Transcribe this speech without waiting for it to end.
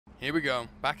Here we go.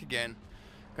 Back again.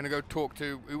 Gonna go talk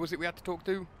to... Who was it we had to talk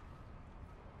to?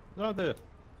 No, there.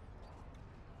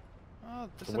 Oh,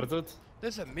 The wizard?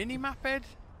 there's a mini-map, Ed.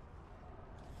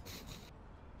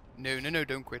 No,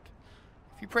 don't quit.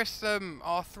 If you press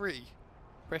R3,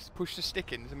 push the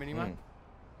stick in, there's a mini-map.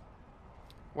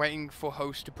 Waiting for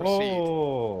host to proceed.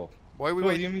 Oh! Why are we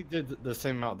Well, waiting? you did the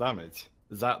same amount of damage.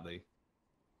 Exactly.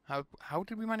 How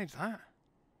did we manage that?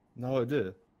 No, I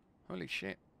did. Holy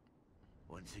shit.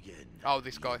 Once again, Oh,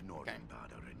 this guy. Okay.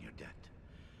 Nordenbad are in your debt.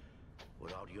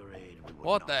 Without your aid, we would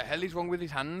What not the hell is wrong with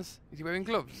his hands? Is he wearing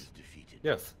gloves? defeated.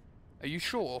 Yes. Are you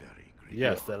sure? Very great.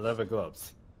 Yes, they're leather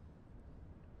gloves.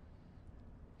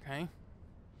 Okay.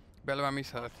 Balaram is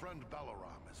hurt. Friend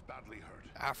Balaram is badly hurt.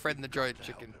 Our friend the giant To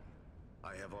help chicken. him.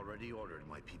 I have already ordered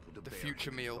my people to The bear future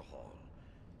him meal. into the hall.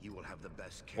 You will have the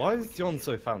best care. Why we is can John give,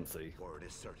 so fancy? For it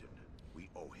is certain we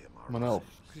owe him our I'm an elf.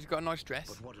 lives. Because he's got a nice dress.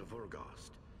 But what of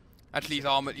Urgast? Actually, he's He said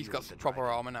armored. to He's you got the proper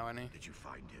dragon. armor now, hasn't he? Did you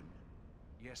find him?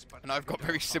 Yes, but And I've got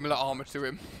very Agendaur similar found armor first. to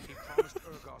him. He promised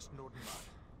Urgast Nordenbad.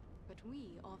 But we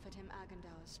offered him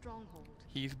Agendaur's stronghold.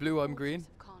 He's blue, I'm green.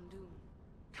 Fortress of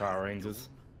Khandun. Power Rangers.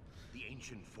 The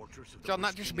ancient fortress of the John, that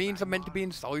West just King means of I'm meant to be Angmar?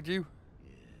 inside you.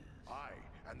 Aye,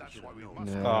 and that's should why have we known.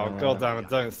 must. Yeah. Oh, god damn it,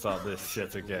 don't start this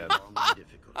shit again. Long and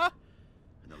difficult.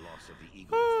 And the loss of the eagles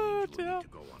Oh, means we'll dear. need to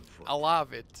go on foot. I'll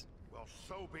have it. Well,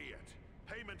 so be it.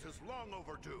 Payment is long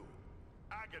overdue.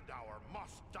 Agendaur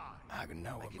must die. I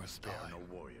know I I can must spare die. no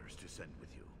warriors to send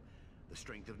with you. The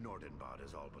strength of Nordenbad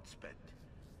is all but spent.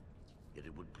 Yet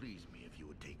it would please me if you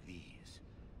would take these.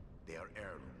 They are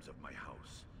heirlooms of my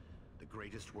house. The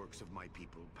greatest works of my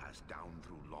people passed down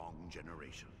through long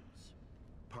generations.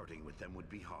 Parting with them would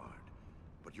be hard,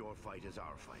 but your fight is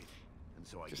our fight, and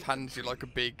so I Just give them hands you like a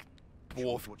freely. big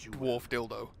dwarf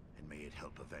dildo. And may it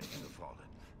help avenge the fallen.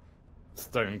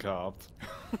 Stone carved.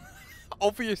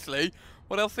 Obviously.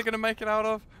 What else are they going to make it out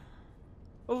of?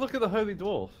 Oh, look at the Holy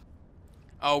Dwarf.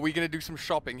 Oh, we're going to do some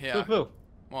shopping here. Look, look.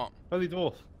 What? Holy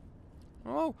Dwarf.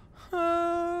 Oh.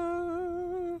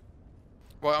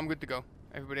 Well, I'm good to go.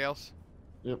 Everybody else?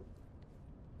 Yep.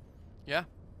 Yeah?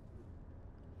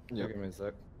 Yep. Give me a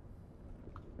sec.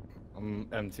 I'm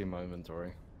emptying my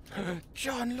inventory.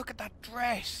 John, look at that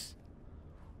dress.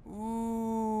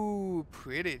 Ooh,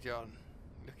 pretty, John.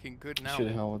 Looking good now.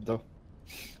 Shitty Howard though.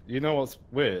 You know what's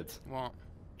weird? What?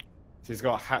 She's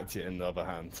got a hatchet in the other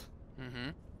hand. Mm-hmm.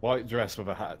 White dress with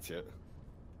a hatchet.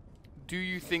 Do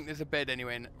you think there's a bed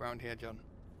anywhere around here, John?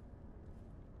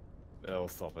 It'll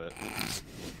stop it.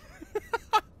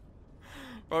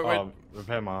 Right, wait.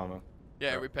 Repair my armor.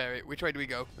 Yeah, Oh. repair it. Which way do we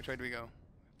go? Which way do we go?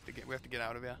 We have to get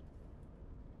out of here.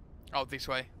 Oh, this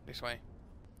way. This way.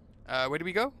 Where do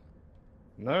we go?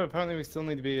 No, apparently we still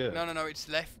need to be here. No, it's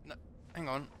left. No, hang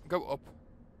on. Go up.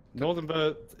 Northern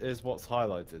Bird is what's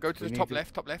highlighted. Go to We the need top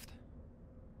left, top left.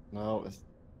 No, it's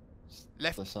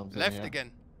Left, there's something left here.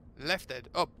 again. Left, Ed.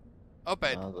 Up. Up,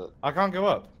 Ed. No, I can't go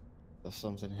up. there's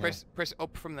something here. Press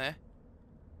up from there.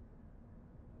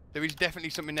 There is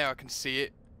definitely something there. I can see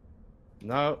it.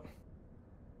 No.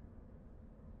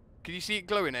 Can you see it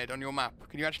glowing, Ed, on your map?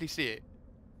 Can you actually see it?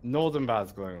 Northern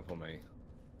Bad's going for me.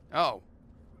 Oh.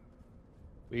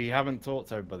 We haven't talked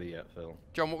to everybody yet, Phil.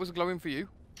 John, what was glowing for you?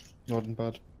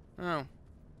 Nordenbad. Oh.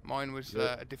 Mine was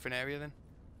Yeah. a different area then.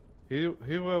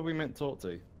 Who were we meant to talk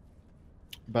to?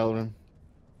 Belrin.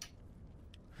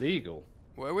 The eagle.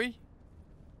 Were we?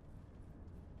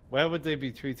 Where would they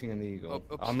be treating an eagle?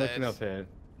 I'm looking up Upstairs. here.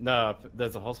 No,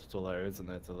 there's a hospital there, isn't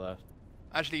there, to the left?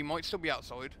 Actually, he might still be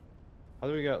outside. How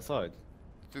do we get outside?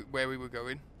 Where we were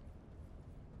going.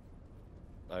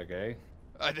 Okay.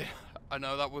 I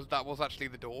know that was actually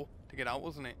the door to get out,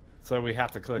 wasn't it? So we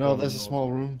have to click No, on there's a the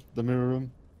small room. The mirror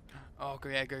room. Oh,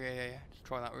 yeah. Just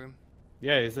try that room.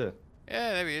 Yeah, he's it.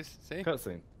 Yeah, there he is. See?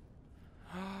 Cutscene.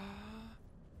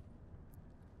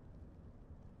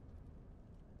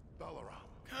 Balaram,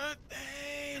 Curtain!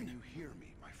 can you hear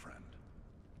me, my friend?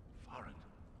 Foreign.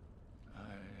 I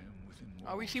am within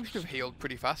Oh, he walls seems of to have stone. healed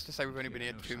pretty fast to say we've only been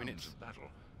here Hear no 2 sounds minutes. of battle.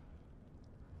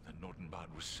 That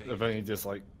Nordenbad was saved. They've only just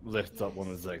like lifted up one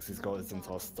of his legs. He's got his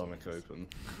entire stomach open.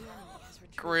 The enemy has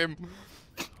retreated. Grim.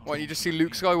 Why don't you just see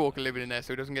Luke Skywalker living in there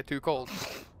so he doesn't get too cold?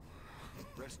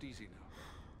 Rest easy now.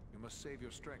 You must save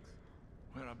your strength.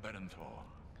 Where are Berenthor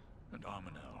and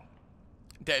Armanel?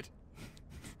 Dead.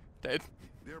 Dead.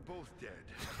 They're both dead.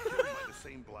 Killed by the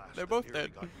same blast. They're that both nearly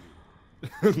dead.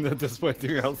 got you. They're just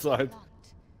waiting outside. Blunt.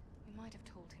 We might have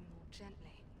told him more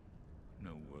gently.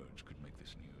 No words could make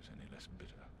this news any less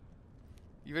bitter.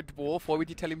 You're a dwarf. Why would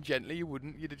you tell him gently? You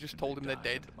wouldn't. You'd have just told him they're died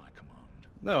dead. under my command.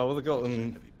 No, I would have got them.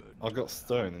 Heavy burden I got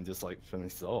stone and just like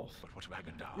finished it off. But what of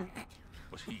Agendar?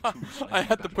 Was he too slain I in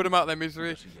had to battle? put them out of their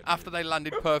misery. Does he yet After they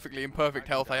landed perfectly in perfect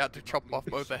health, I had to chop off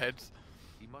both their heads.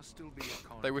 He must still be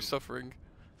a They were suffering.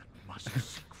 must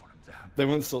seek for him there. They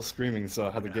wouldn't stop screaming, so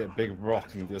I had to get a big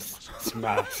rock and just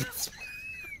smash.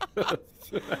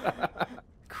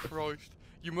 Christ.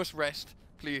 You must rest.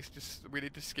 Please, just we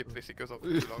need to skip this. It goes on for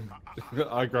too long.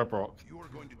 I grab rock. You are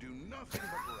going to do nothing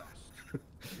but rest.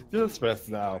 Just rest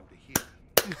now.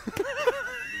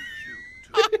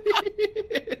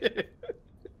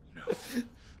 No,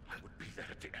 I would be there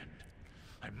at the end.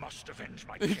 I must avenge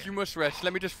my kin. You must rest.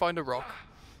 Let me just find a rock.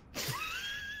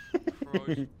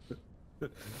 Christ.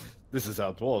 This is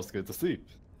how dwarves go to sleep.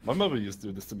 My mother used to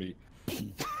do this to me.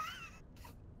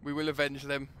 We will avenge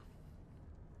them.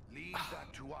 Leave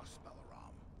that to us,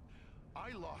 Balaram.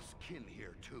 I lost kin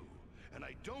here too, and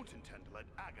I don't intend to let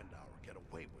Agandaur get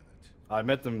away with it. I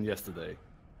met them yesterday.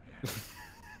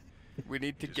 We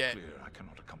need to It is get. clear I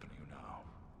cannot accompany you now.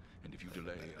 And if you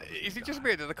delay, others Is will it just die.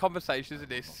 me that the conversations in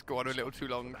this go on a little too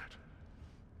long?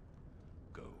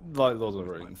 Go. Like Lord of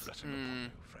the with my Rings. blessing upon you,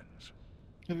 friends.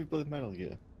 Have you played Metal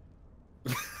Gear?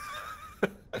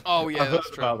 Oh yeah, I've that's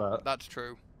heard true. about that. That's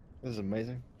true. This is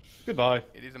amazing. Goodbye.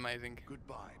 It is amazing.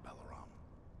 Goodbye, Balaram.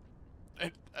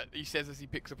 And, he says as he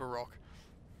picks up a rock.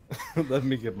 Let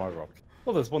me get my rock.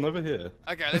 Oh, there's one over here.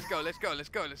 Okay, let's go. Let's go. Let's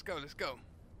go. Let's go. Let's go.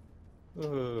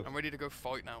 Uh, I'm ready to go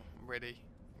fight now. I'm ready.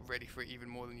 I'm ready for it even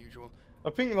more than usual. I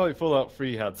think like Fallout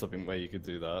 3 had something where you could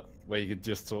do that, where you could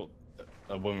just talk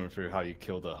a woman through how you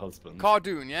killed her husband.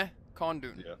 Cardoon, yeah?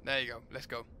 Cardoon. Yeah. There you go. Let's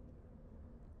go.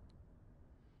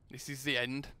 This is the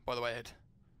end, by the way, Ed.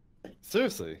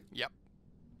 Seriously? Yep.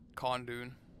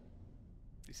 Cardoon.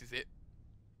 This is it.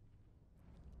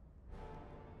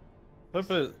 Hope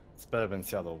it's better than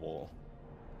Shadow War.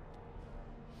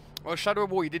 Well, Shadow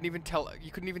of War, you couldn't even tell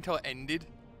it ended.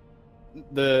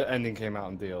 The ending came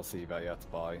out in DLC that you had to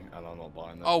buy, and I'm not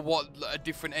buying it. Oh, what? A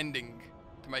different ending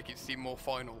to make it seem more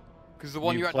final? Because the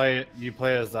one you had. You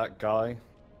play as that guy,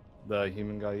 the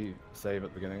human guy you save at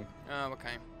the beginning. Oh,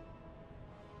 okay.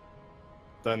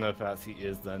 Don't know if that actually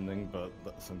is the ending, but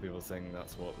some people are saying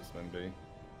that's what it's meant to be.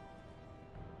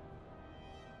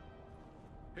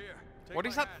 Here, take What my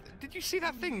is that? hand. Did you see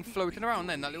that thing floating around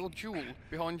then? That little jewel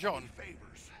behind John?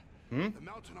 Favors. Hmm? The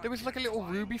mountain There was like a little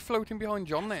ruby floating behind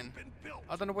John then.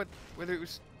 I don't know whether it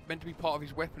was meant to be part of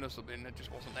his weapon or something that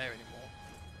just wasn't there anymore.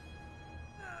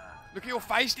 Look at your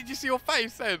face. Did you see your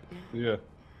face then? Yeah.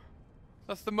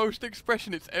 That's the most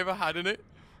expression it's ever had in it.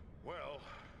 Well,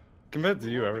 Compared to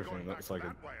you, We'll be everything going looks back like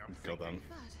that way, I'm a goddamn.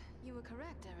 But you were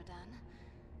correct, Eridan.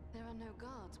 There are no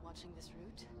guards watching this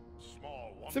route.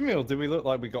 small one. Samuel, do we look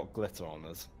like we got glitter on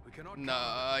us? We cannot No, count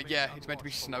on yeah, remaining it's meant to be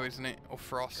outlaws for snow, long. isn't it? Or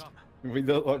frost. Come. We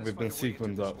look like Let's we've been find a way into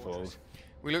sequined this up for fortress.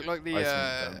 We look like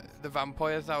Iceland the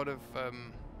vampires out of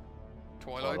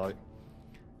Twilight. Twilight.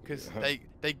 Because Yeah.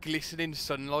 they glisten in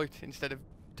sunlight instead of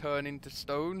turn into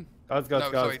stone. Guys,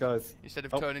 No, sorry. guys. Instead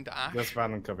of Oh, turn into ash. Just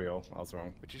random caviar. I was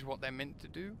wrong. Which is what they're meant to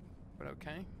do. But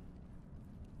okay.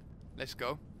 Let's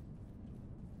go.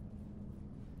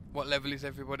 What level is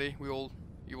everybody? You all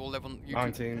level... You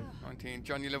 19. 19.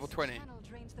 John, you level This 20. channel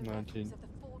drains the 19. refuge of the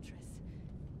fortress.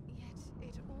 Yet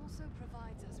it also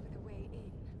provides us with a way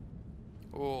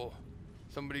in. Oh,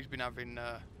 somebody's been having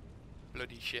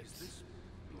bloody Is shits. this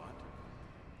blood?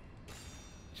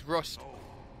 It's rust. No,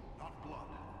 not blood.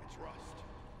 It's rust.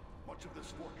 Much of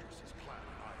this fortress is clad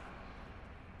in iron.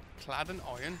 Clad in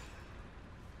iron.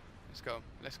 Let's go.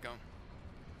 Let's go.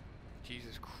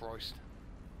 Jesus Christ.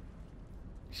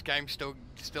 This game still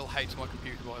hates my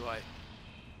computer, by the way.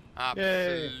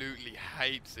 Absolutely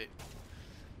hates it.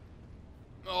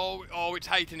 Oh, it's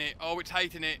hating it. Oh, it's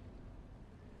hating it.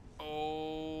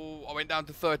 Oh, I went down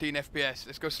to 13 FPS.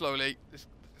 Let's go slowly. Let's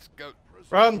go.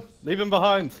 Run! Leave him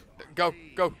behind! Go,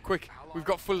 quick. We've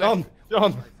got full John! left.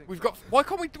 John! We've got. Why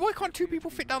can't two people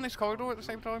fit down this corridor at the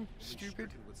same time? Stupid.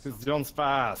 Because John's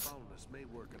fast. Foulness may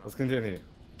work in Let's our continue.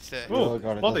 It's a, Oh, Oh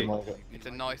god, it body. doesn't like it. it's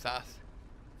a nice ass.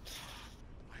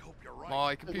 I hope you're right.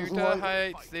 My doesn't computer like it.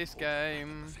 hates this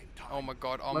game. Oh my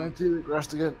god, Mine too, it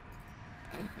crashed again.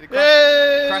 It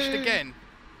Yay! crashed again.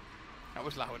 That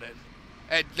was loud, Ed.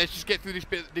 Ed, let's just get through this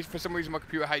bit. For some reason, my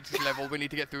computer hates this level. We need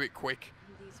to get through it quick.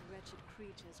 These wretched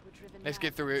creatures were driven Let's mad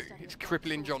get through by the it. study It's of dark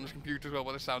crippling John's sorcery. computer as well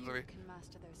by the sounds of Few it. can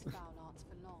master those foul arts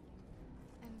for long.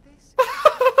 And this is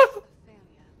a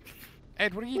failure.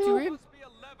 Ed, what are you doing? must be a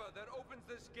lever that opens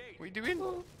this gate. What are you doing?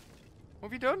 What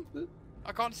have you done?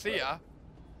 I can't see ya.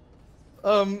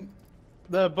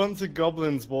 There are a bunch of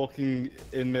goblins walking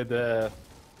in midair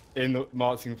in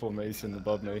marching formation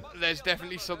above me. There's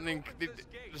definitely something.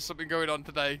 There's something going on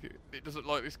today. It doesn't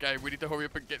like this game. We need to hurry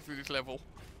up and get through this level.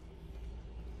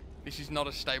 This is not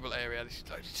a stable area. This is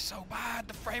like, it's so bad.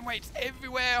 The frame rate's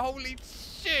everywhere. Holy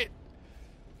shit.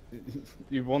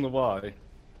 You wonder why?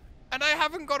 And I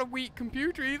haven't got a weak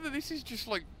computer either. This is just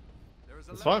like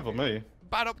It's fine for me.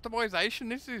 bad optimization.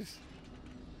 This is.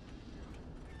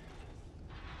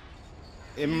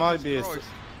 It might be a... Christ.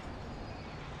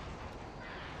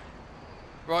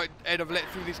 Right, Ed, I've let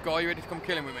through this guy. You ready to come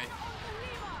kill him with me?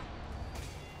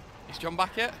 Is John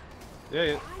back yet?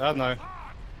 Yeah, I don't know.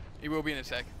 He will be in a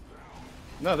sec.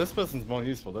 No, this person's more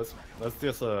useful. Let's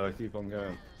just keep on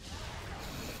going.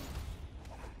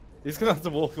 He's gonna have to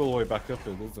walk all the way back up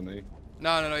it, isn't he?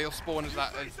 No, he'll spawn as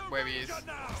where he is.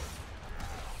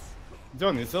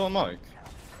 John, you still on mic?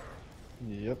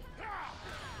 Yep.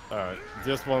 Alright,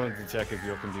 just wanted to check if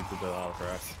your computer did all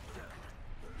crash.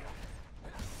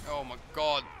 Oh my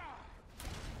god.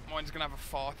 Mine's gonna have a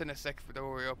fart in a sec if we don't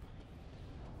hurry up.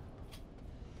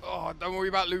 Oh, don't worry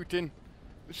about looting.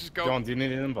 Let's just go. John, do you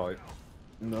need an invite?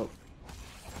 Nope.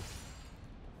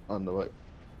 On the way.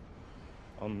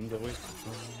 On the way.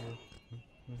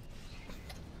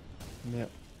 Yep.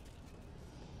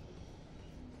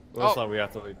 Looks Oh. like we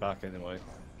have to leave back anyway.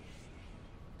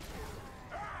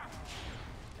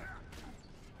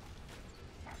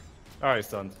 Alright,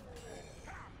 stunned.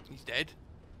 He's dead.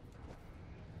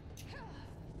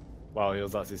 Wow, he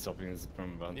was actually stopping us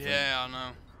from advancing. Yeah, I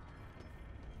know.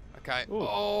 Okay. Ooh.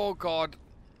 Oh god.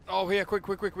 Oh, here,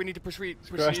 quick. We need to proceed.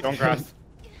 Don't crash.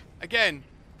 Again.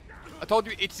 I told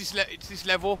you it's this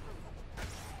level.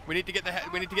 We need to get the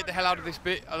hell out of this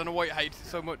bit. I don't know why it hates it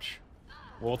so much.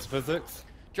 Water physics?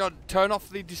 John, turn off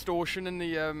the distortion and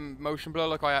the motion blur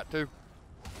like I had to.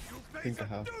 I think I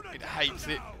have. It hates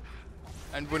it.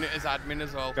 And run it as admin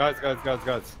as well. Guys.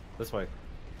 This way.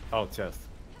 Oh, chest.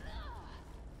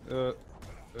 I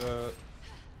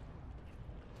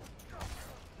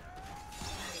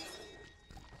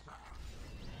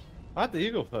had the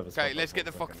eagle purpose. Okay, let's get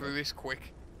the fuck through this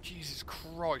quick. Jesus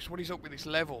Christ, what is up with this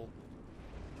level?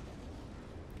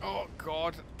 Oh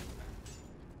god.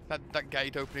 That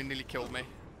gate opening nearly killed me.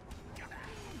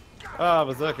 Ah,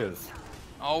 berserkers.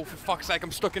 Oh, for fuck's sake,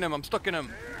 I'm stuck in him.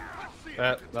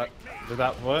 Did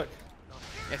that work?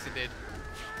 Yes, it did.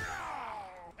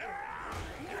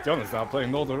 John is now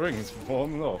playing Lord of the Rings for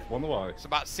on and off. Wonder why. It's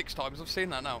about 6 times I've seen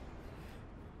that now.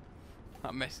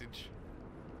 That message.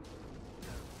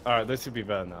 Alright, this should be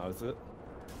better now, is it?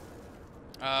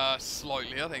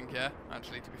 Slightly, I think, yeah.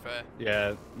 Actually, to be fair.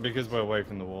 Yeah, because we're away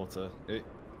from the water. It's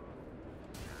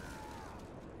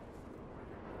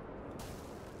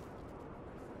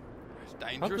How'd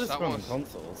dangerous, this that run on was.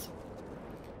 consoles?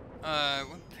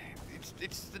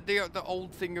 It's the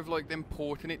old thing of like them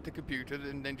porting it to computer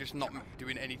and then just not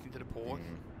doing anything to the port.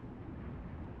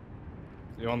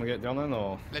 You want to get John in,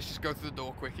 or? Let's just go through the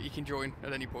door quick. He can join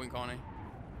at any point, can't he?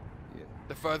 Yeah.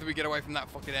 The further we get away from that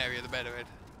fucking area, the better, Ed.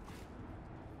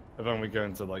 And then we go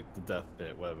into like the death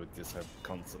bit where we just have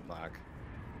constant lag.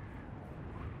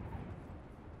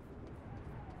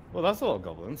 Well, that's a lot of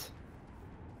goblins.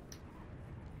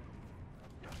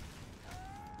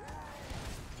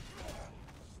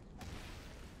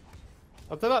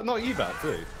 Oh, did that not you back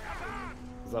too?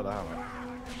 Is that the hammer?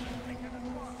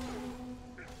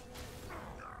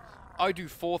 I do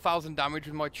 4,000 damage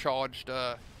with my charged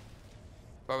arrow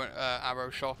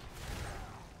shot.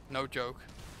 No joke.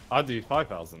 I do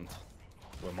 5,000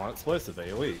 with my explosive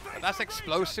AoE. But that's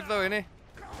explosive though, innit?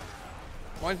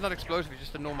 Mine's not explosive, it's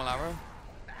just a normal arrow.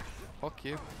 Fuck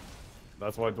you.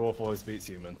 That's why dwarf always beats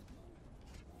human.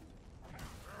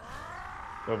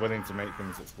 We're willing to make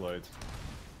things explode.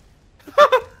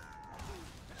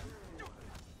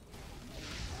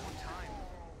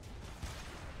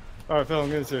 Alright, Phil, I'm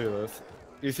going to show you this.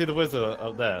 You see the wizard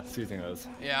up there shooting us?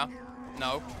 Yeah.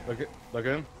 No. Look at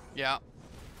him. Yeah.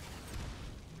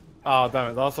 Oh,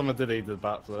 damn it. Last time I did it, he did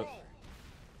backflip.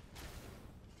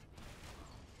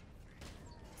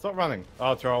 Stop running.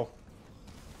 Oh, troll.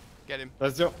 Get him.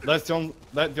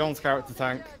 Let John's character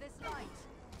tank.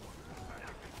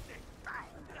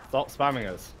 Stop spamming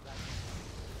us.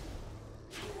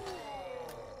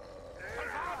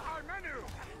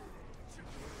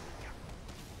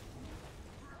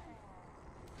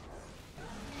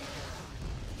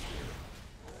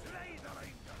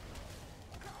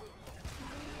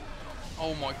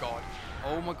 Oh my god.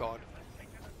 Oh my god.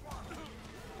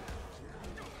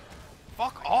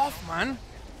 Fuck off, man.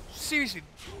 Seriously,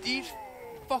 these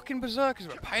fucking berserkers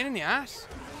are a pain in the ass.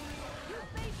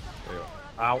 There you go.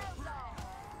 Ow.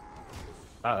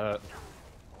 That hurt.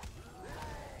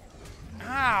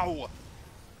 Ow!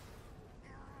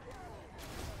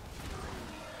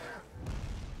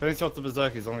 Finish off the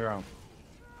berserkers on the ground.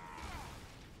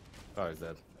 Oh, he's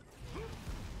dead.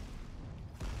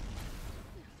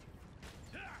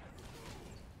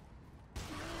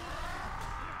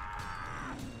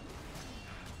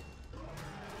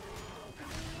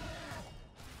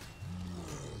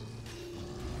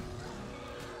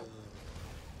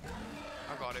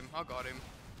 him. I got him.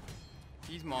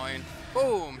 He's mine.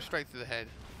 Boom! Straight through the head.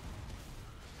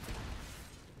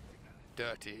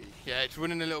 Dirty. Yeah, it's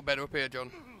running a little better up here,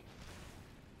 John.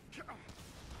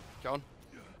 John?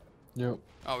 Yep.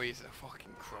 Oh, he's a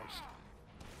fucking Christ.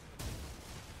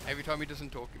 Every time he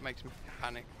doesn't talk, it makes me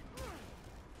panic.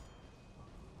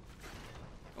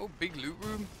 Oh, big loot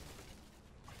room.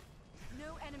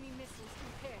 No enemy missiles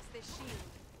can pierce this shield.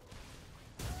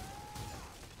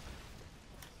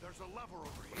 There's a lever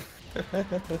over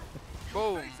here.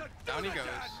 Boom! Down he goes.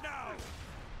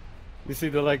 You see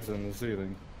the legs in the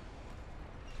ceiling?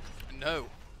 No.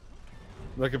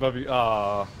 Look above you.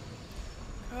 Ah.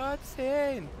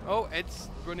 Cutscene. Oh, Ed's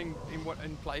running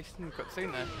in place in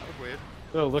cutscene there. That was weird.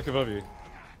 Oh, look above you.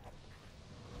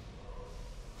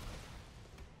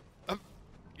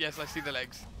 Yes, I see the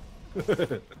legs.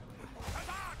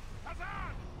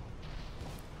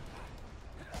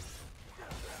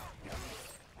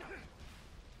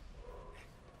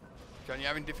 John, you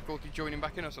having difficulty joining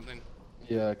back in or something?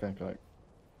 Yeah, I can connect.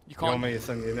 You You want can't. me to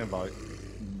send you an invite?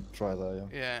 Try that,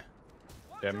 yeah. Yeah.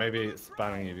 Yeah, maybe it's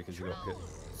banning you because you got hit.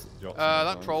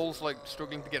 That troll's like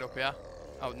struggling to get up here.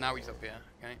 Oh, now he's up here.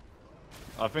 Okay.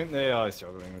 I think they are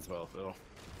struggling as well, Phil.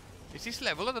 Is this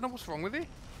level? I don't know what's wrong with it.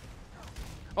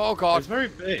 Oh god. It's very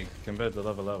big compared to the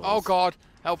other levels. Oh god.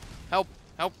 Help. Help.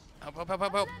 Help. Help. Help. Help.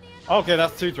 Help. Help. Okay,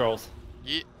 that's 2 trolls.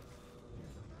 Yeah.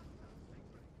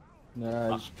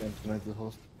 Nah, I just can't connect the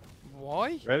host.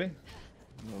 Why? Ready?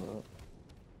 No,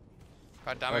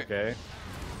 God damn it. Okay.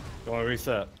 You want to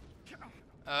reset?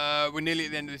 We're nearly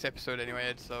at the end of this episode anyway,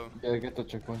 Ed, so yeah, get the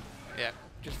checkpoint. yeah,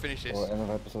 just finish this. Or end of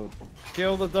episode.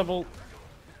 Kill the double.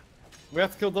 We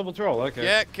have to kill double troll, okay.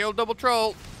 Yeah, kill double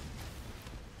troll.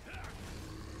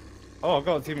 Oh, I've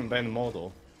got a team in Bane and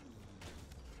Mordor.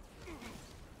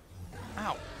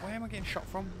 Ow, where am I getting shot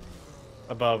from?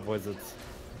 Above wizards.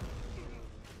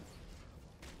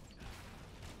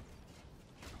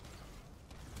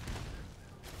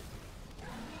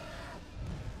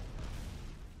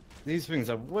 These things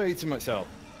have way too much health.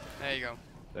 There you go.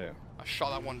 There. I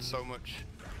shot that one so much.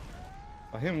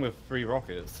 I hit him with 3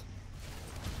 rockets.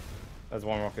 There's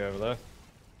 1 rocket over there.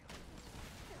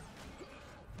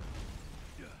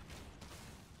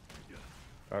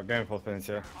 Alright, going for finish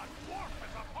here.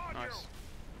 Nice.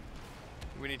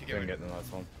 We need to Gonna get, get the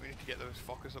nice one. we need to get those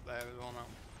fuckers up there as well now.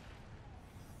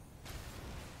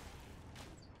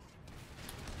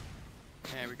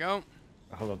 There we go.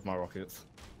 I love my rockets.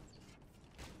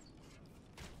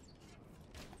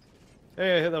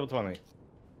 Hey, I hit level 20.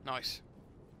 Nice.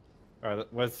 Alright,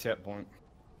 where's the checkpoint?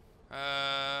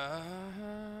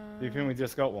 Do you think we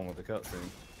just got one with the cutscene?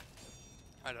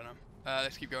 I don't know.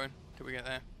 Let's keep going till we get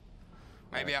there.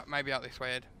 Maybe out this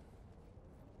way, Ed.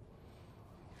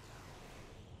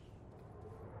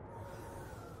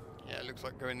 Yeah, it looks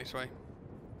like going this way.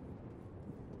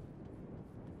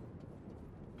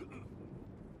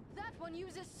 That one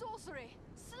uses sorcery.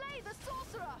 Slay the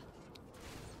sorcerer.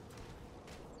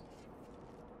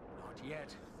 Not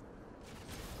yet.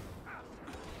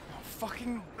 Oh,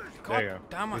 fucking There god you go.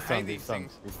 damn! I He's hate stunned, these he's stunned,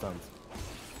 things. he's stunned.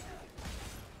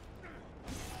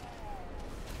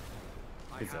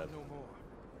 I He's have dead. no more.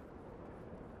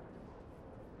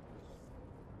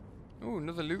 Oh,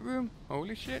 another loot room.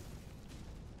 Holy shit!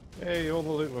 Hey, all the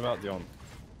loot without John.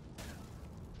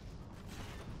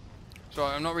 So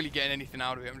I'm not really getting anything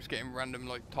out of it. I'm just getting random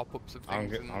like top ups of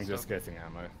things. and I'm just stuff. getting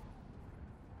ammo.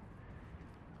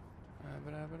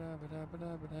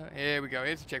 Here we go.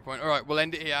 Here's the checkpoint. All right, we'll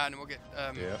end it here, and we'll get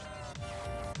Yeah.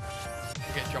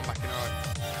 John back in. All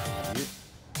right.